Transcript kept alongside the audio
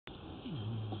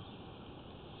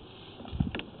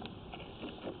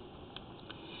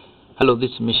Hello,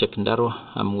 this is Meshach Ndaro.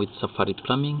 I'm with Safari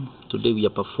Plumbing. Today we are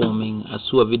performing a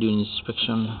sewer video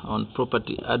inspection on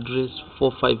property address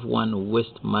 451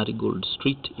 West Marigold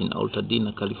Street in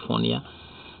Altadena, California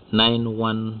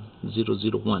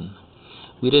 91001.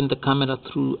 We ran the camera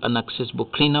through an accessible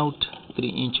cleanout,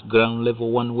 3-inch ground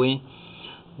level one way,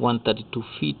 132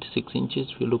 feet 6 inches.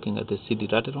 We're looking at the CD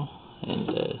lateral, and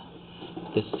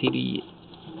the CD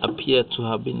appeared to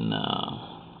have been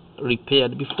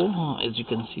repaired before. As you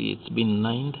can see, it's been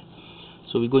lined.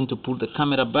 So we're going to pull the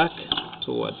camera back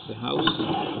towards the house.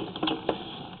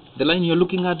 The line you're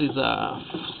looking at is a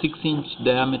 6-inch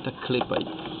diameter clay pipe.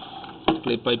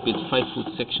 Clay pipe is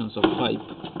 5-foot sections of pipe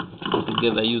put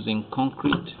together using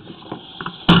concrete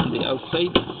on the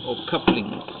outside or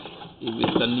couplings if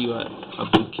it's a newer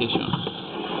application.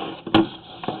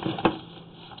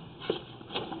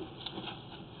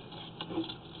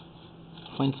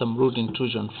 Find some root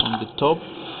intrusion from the top.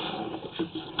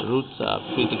 Roots are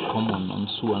pretty common on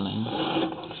sewer lines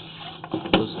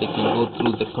because they can go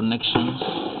through the connections.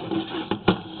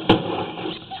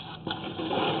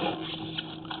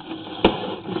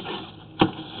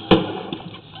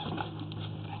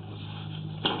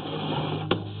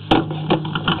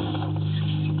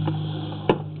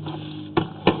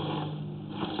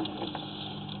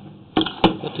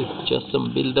 That is just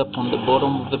some build-up on the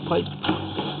bottom of the pipe.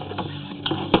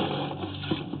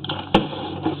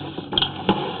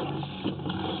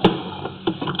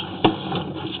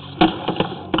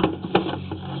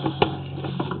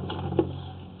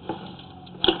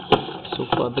 So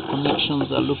far the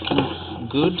connections are looking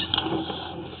good.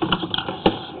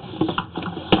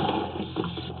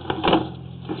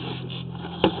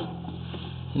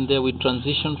 And there we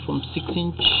transition from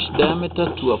 6-inch diameter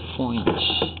to a 4-inch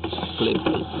clay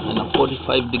pipe and a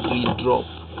 45-degree drop.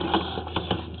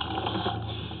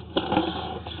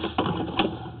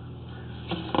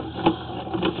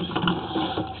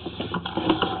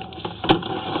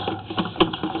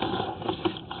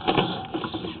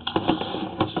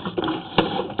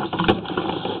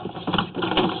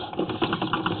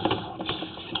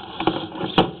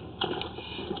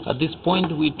 At this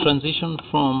point we transition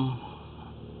from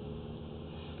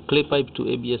clay pipe to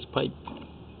ABS pipe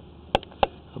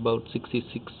about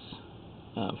 66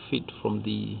 feet from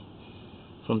the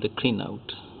clean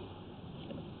out.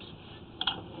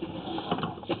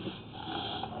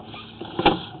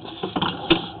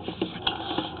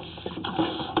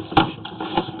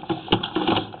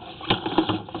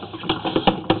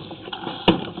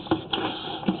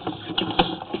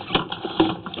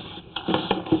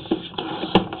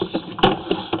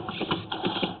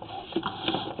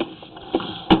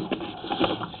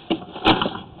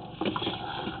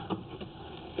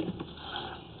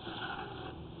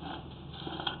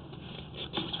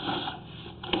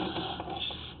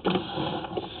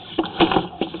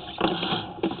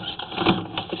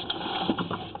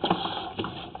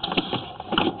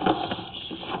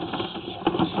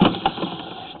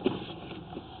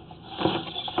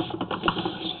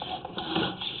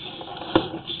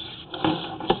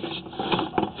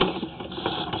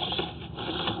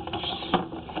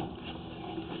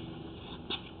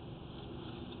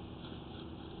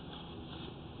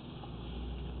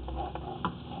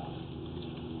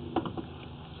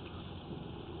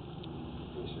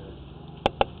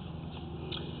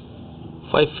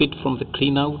 Five feet from the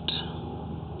clean out,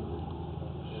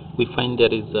 we find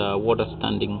there is water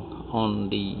standing on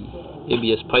the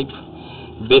ABS pipe.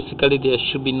 Basically, there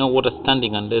should be no water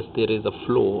standing unless there is a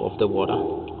flow of the water.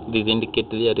 This indicates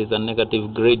there is a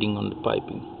negative grading on the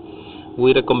piping.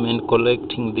 We recommend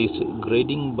correcting this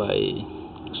grading by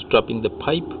strapping the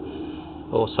pipe,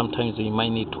 or sometimes you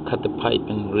might need to cut the pipe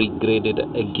and regrade it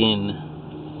again.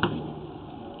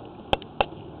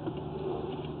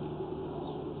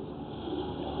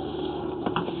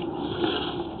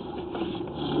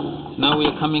 Now we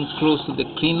are coming close to the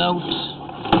clean out,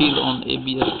 still on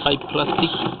ABS pipe plastic.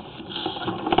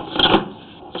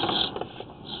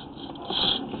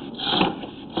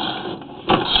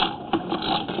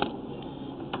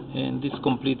 And this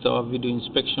completes our video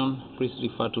inspection. Please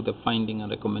refer to the finding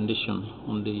and recommendation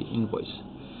on the invoice.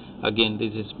 Again,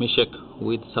 this is Meshach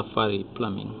with Safari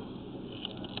Plumbing.